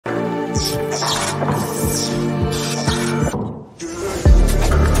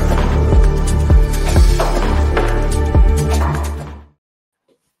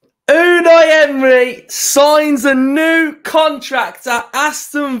Unai Emery signs a new contract at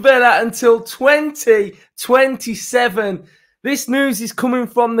Aston Villa until 2027. This news is coming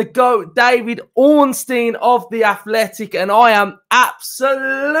from the GOAT, David Ornstein of The Athletic, and I am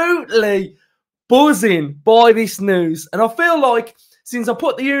absolutely buzzing by this news. And I feel like since I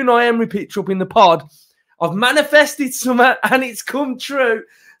put the Unai Emery picture up in the pod, I've manifested something and it's come true.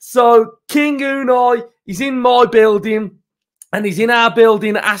 So King Unai is in my building. And he's in our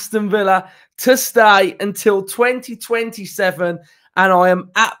building at Aston Villa to stay until 2027. And I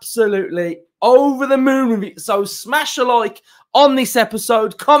am absolutely over the moon with it. So smash a like on this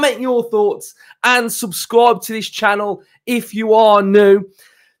episode, comment your thoughts, and subscribe to this channel if you are new.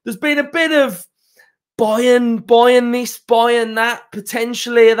 There's been a bit of buying this, buying that.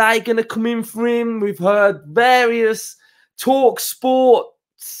 Potentially, are they going to come in for him? We've heard various talk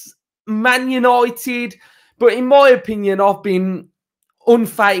sports, Man United. But in my opinion, I've been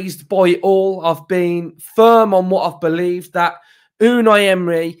unfazed by it all. I've been firm on what I've believed, that Unai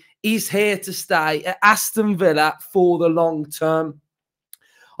Emery is here to stay at Aston Villa for the long term.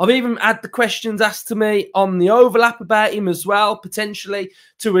 I've even had the questions asked to me on the overlap about him as well, potentially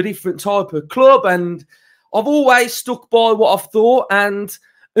to a different type of club. And I've always stuck by what I've thought. And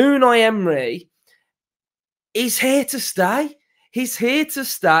Unai Emery is here to stay. He's here to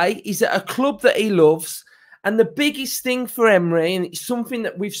stay. He's at a club that he loves. And the biggest thing for Emery, and it's something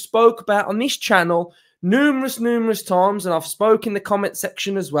that we've spoke about on this channel numerous times, and I've spoken in the comment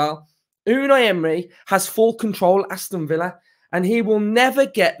section as well, Unai Emery has full control at Aston Villa, and he will never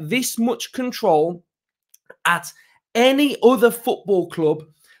get this much control at any other football club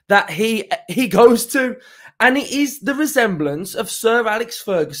that he goes to. And it is the resemblance of Sir Alex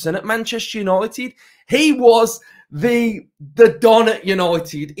Ferguson at Manchester United. He was the Don at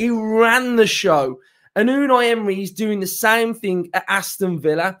United. He ran the show. And Unai Emery is doing the same thing at Aston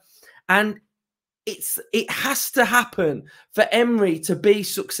Villa. And it has to happen for Emery to be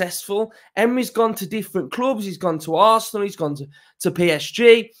successful. Emery's gone to different clubs. He's gone to Arsenal. He's gone to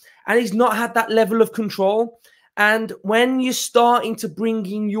PSG. And he's not had that level of control. And when you're starting to bring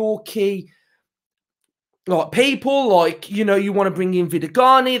in your key people, you want to bring in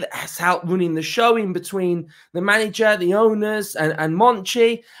Vidagani, that has helped running the show in between the manager, the owners, and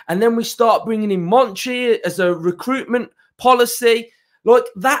Monchi. And then we start bringing in Monchi as a recruitment policy.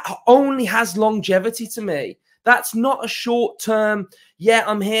 That only has longevity to me. That's not a short term, yeah,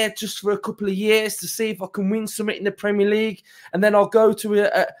 I'm here just for a couple of years to see if I can win something in the Premier League, and then I'll go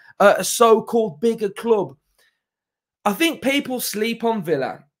to a so-called bigger club. I think people sleep on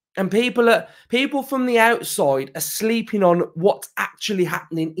Villa. And people from the outside are sleeping on what's actually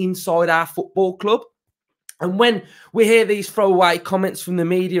happening inside our football club. And when we hear these throwaway comments from the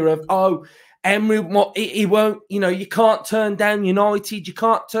media of, oh, Emery, he won't, you can't turn down United, you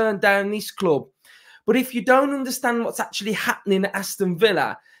can't turn down this club. But if you don't understand what's actually happening at Aston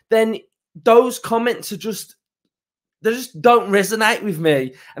Villa, then those comments they just don't resonate with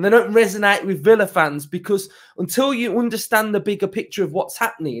me, and they don't resonate with Villa fans, because until you understand the bigger picture of what's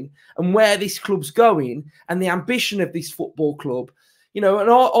happening and where this club's going and the ambition of this football club, and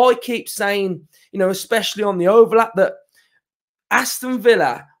I keep saying, especially on the overlap, that Aston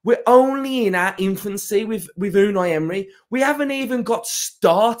Villa, we're only in our infancy with Unai Emery. We haven't even got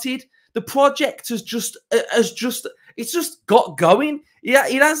started. The project has just got going. Yeah,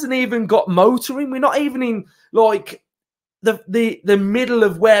 it hasn't even got motoring. We're not even in the middle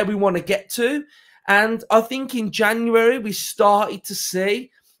of where we want to get to. And I think in January we started to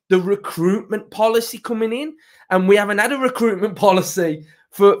see the recruitment policy coming in, and we haven't had a recruitment policy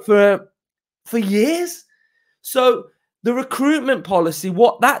for years. So the recruitment policy,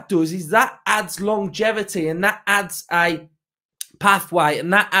 what that does is that adds longevity, and that adds a pathway,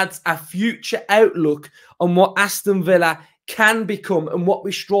 and that adds a future outlook on what Aston Villa can become and what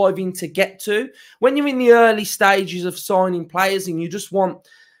we're striving to get to. When you're in the early stages of signing players and you just want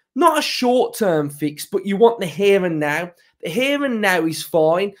not a short-term fix, but you want the here and now. The here and now is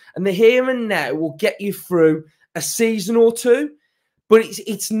fine, and the here and now will get you through a season or two, but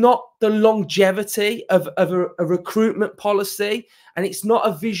it's not the longevity of a recruitment policy, and it's not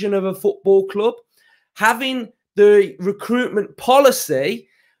a vision of a football club. Having the recruitment policy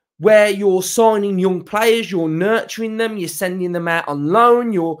where you're signing young players, you're nurturing them, you're sending them out on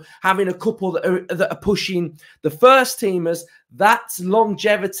loan, you're having a couple that are pushing the first teamers, that's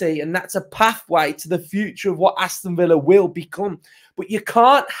longevity, and that's a pathway to the future of what Aston Villa will become. But you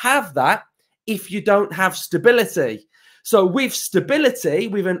can't have that if you don't have stability. So with stability,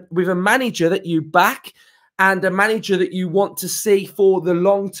 with a manager that you back and a manager that you want to see for the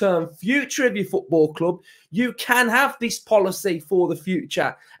long-term future of your football club, you can have this policy for the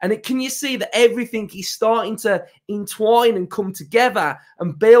future. And can you see that everything is starting to entwine and come together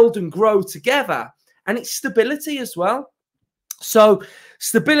and build and grow together? And it's stability as well. So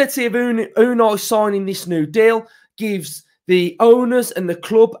stability of Unai signing this new deal gives the owners and the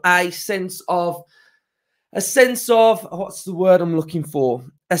club a sense of, what's the word I'm looking for?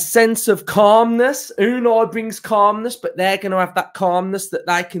 A sense of calmness. Unai brings calmness, but they're going to have that calmness that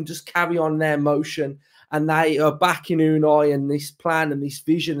they can just carry on their motion. And they are backing Unai, and this plan and this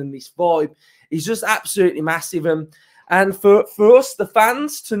vision and this vibe is just absolutely massive. And for us, the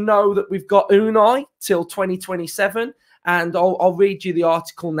fans, to know that we've got Unai till 2027. And I'll read you the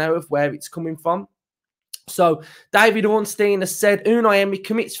article now of where it's coming from. So David Ornstein has said Unai Emery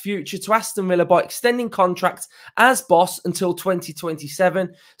commits future to Aston Villa by extending contract as boss until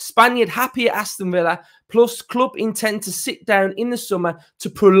 2027. Spaniard happy at Aston Villa, plus club intend to sit down in the summer to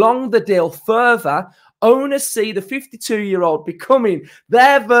prolong the deal further. Owners see the 52-year-old becoming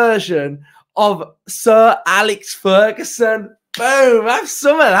their version of Sir Alex Ferguson. Boom! Have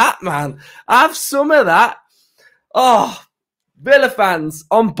some of that, man. Have some of that. Oh, Villa fans,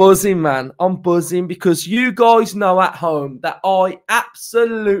 I'm buzzing, man. I'm buzzing because you guys know at home that I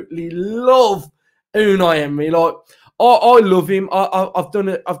absolutely love Unai Emery. Like, I love him. I've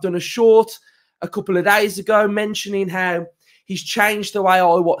done a short a couple of days ago mentioning how he's changed the way I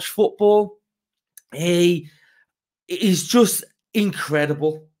watch football. He is just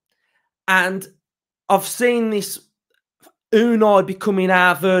incredible. And I've seen this Unai becoming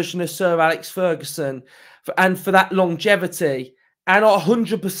our version of Sir Alex Ferguson, and for that longevity. And I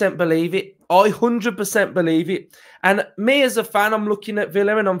 100% believe it. I 100% believe it. And me as a fan, I'm looking at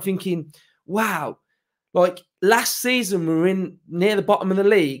Villa and I'm thinking, wow, like last season we were in near the bottom of the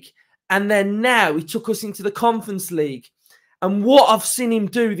league. And then now he took us into the Conference League. And what I've seen him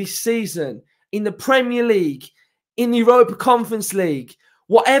do this season in the Premier League, in the Europa Conference League,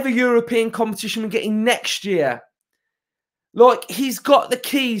 whatever European competition we're getting next year, like he's got the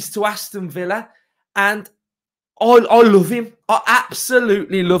keys to Aston Villa. And I love him. I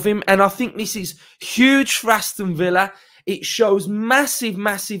absolutely love him. And I think this is huge for Aston Villa. It shows massive,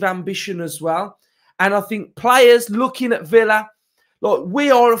 massive ambition as well. And I think players looking at Villa, like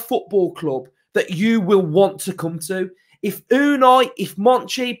we are a football club that you will want to come to. If Unai, if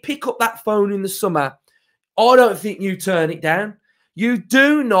Monchi pick up that phone in the summer, I don't think you turn it down. You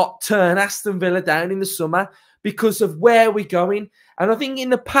do not turn Aston Villa down in the summer because of where we're going. And I think in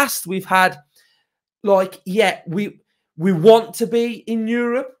the past we've had, like, yeah, we want to be in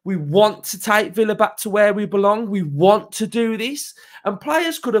Europe. We want to take Villa back to where we belong. We want to do this. And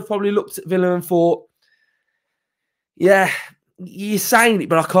players could have probably looked at Villa and thought, yeah, you're saying it,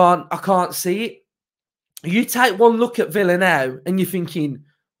 but I can't see it. You take one look at Villa now and you're thinking,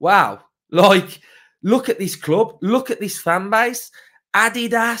 wow, like, look at this club. Look at this fan base.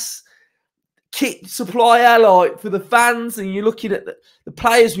 Adidas, kit supplier, like, for the fans, and you're looking at the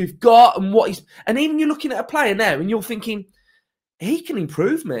players we've got and what he's, and even you're looking at a player now and you're thinking, he can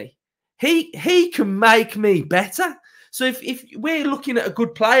improve me. He can make me better. So if we're looking at a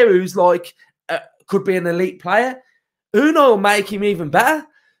good player who's like, could be an elite player, Unai will make him even better.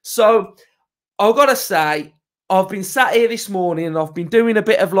 So I've got to say, I've been sat here this morning and I've been doing a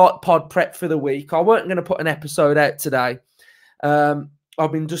bit of like pod prep for the week. I weren't going to put an episode out today.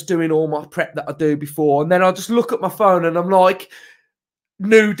 I've been just doing all my prep that I do before. And then I just look at my phone and I'm like,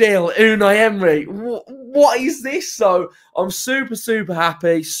 new deal, Unai Emery. What is this? So I'm super, super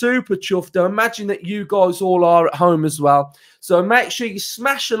happy, super chuffed. I imagine that you guys all are at home as well. So make sure you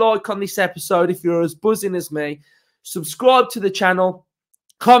smash a like on this episode if you're as buzzing as me. Subscribe to the channel,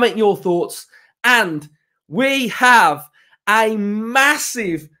 comment your thoughts, and we have a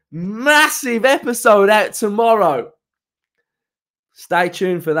massive, massive episode out tomorrow. Stay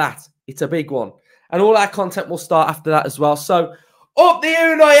tuned for that. It's a big one. And all our content will start after that as well. So, up the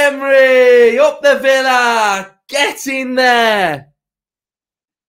Unai Emery! Up the Villa! Get in there!